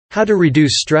How to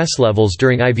reduce stress levels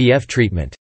during IVF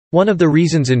treatment. One of the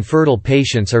reasons infertile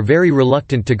patients are very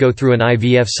reluctant to go through an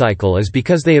IVF cycle is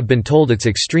because they have been told it's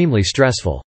extremely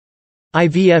stressful.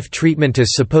 IVF treatment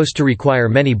is supposed to require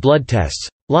many blood tests,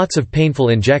 lots of painful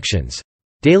injections,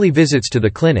 daily visits to the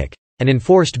clinic, and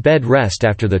enforced bed rest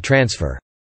after the transfer.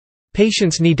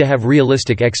 Patients need to have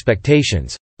realistic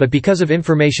expectations, but because of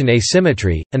information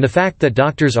asymmetry, and the fact that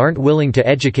doctors aren't willing to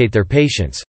educate their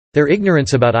patients, their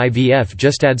ignorance about IVF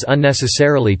just adds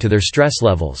unnecessarily to their stress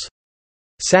levels.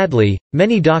 Sadly,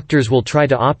 many doctors will try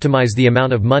to optimize the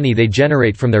amount of money they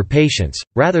generate from their patients,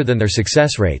 rather than their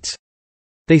success rates.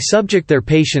 They subject their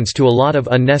patients to a lot of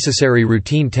unnecessary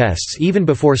routine tests even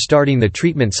before starting the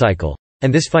treatment cycle,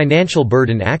 and this financial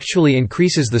burden actually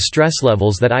increases the stress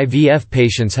levels that IVF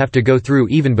patients have to go through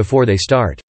even before they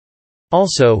start.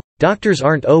 Also, doctors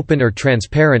aren't open or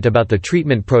transparent about the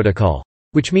treatment protocol,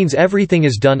 which means everything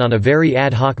is done on a very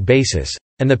ad hoc basis,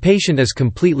 and the patient is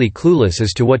completely clueless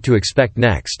as to what to expect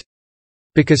next.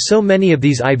 Because so many of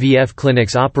these IVF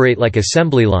clinics operate like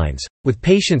assembly lines, with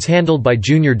patients handled by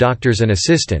junior doctors and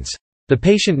assistants, the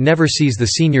patient never sees the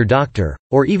senior doctor,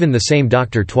 or even the same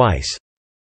doctor twice.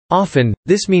 Often,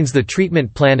 this means the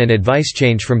treatment plan and advice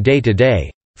change from day to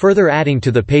day, further adding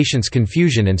to the patient's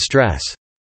confusion and stress.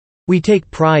 We take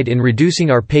pride in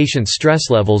reducing our patients' stress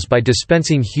levels by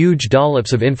dispensing huge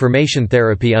dollops of information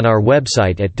therapy on our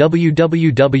website at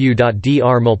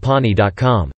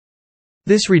www.drmalpani.com.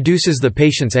 This reduces the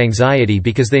patient's anxiety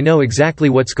because they know exactly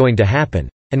what's going to happen,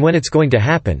 and when it's going to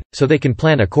happen, so they can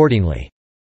plan accordingly.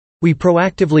 We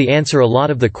proactively answer a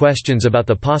lot of the questions about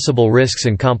the possible risks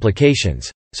and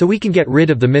complications, so we can get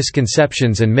rid of the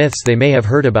misconceptions and myths they may have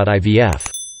heard about IVF.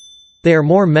 They are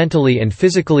more mentally and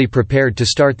physically prepared to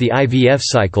start the IVF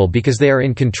cycle because they are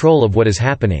in control of what is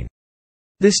happening.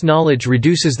 This knowledge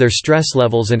reduces their stress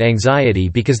levels and anxiety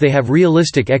because they have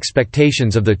realistic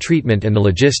expectations of the treatment and the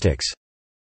logistics.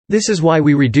 This is why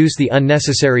we reduce the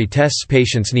unnecessary tests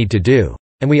patients need to do,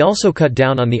 and we also cut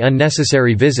down on the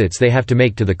unnecessary visits they have to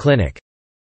make to the clinic.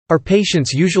 Our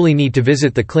patients usually need to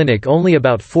visit the clinic only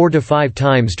about 4 to 5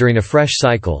 times during a fresh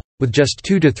cycle, with just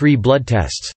 2 to 3 blood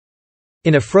tests.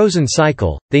 In a frozen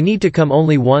cycle, they need to come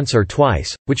only once or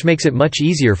twice, which makes it much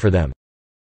easier for them.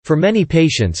 For many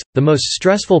patients, the most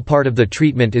stressful part of the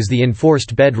treatment is the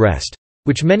enforced bed rest,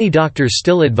 which many doctors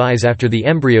still advise after the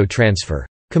embryo transfer,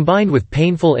 combined with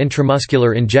painful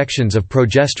intramuscular injections of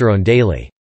progesterone daily.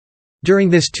 During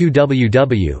this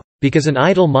 2WW, because an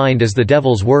idle mind is the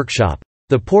devil's workshop,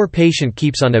 the poor patient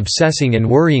keeps on obsessing and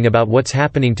worrying about what's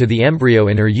happening to the embryo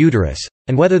in her uterus,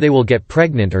 and whether they will get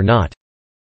pregnant or not.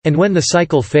 And when the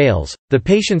cycle fails, the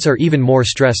patients are even more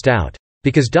stressed out,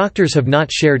 because doctors have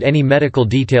not shared any medical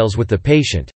details with the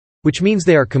patient, which means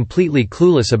they are completely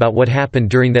clueless about what happened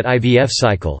during that IVF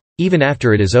cycle, even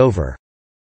after it is over.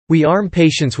 We arm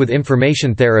patients with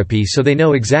information therapy so they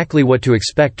know exactly what to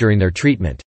expect during their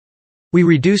treatment. We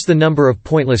reduce the number of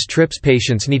pointless trips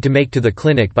patients need to make to the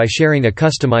clinic by sharing a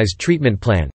customized treatment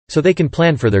plan, so they can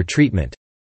plan for their treatment.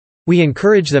 We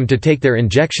encourage them to take their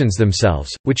injections themselves,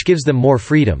 which gives them more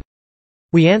freedom.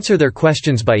 We answer their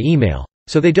questions by email,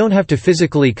 so they don't have to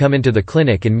physically come into the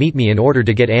clinic and meet me in order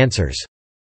to get answers.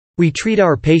 We treat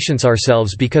our patients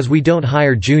ourselves because we don't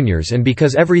hire juniors and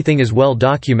because everything is well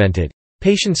documented.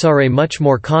 Patients are much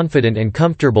more confident and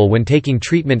comfortable when taking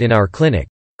treatment in our clinic,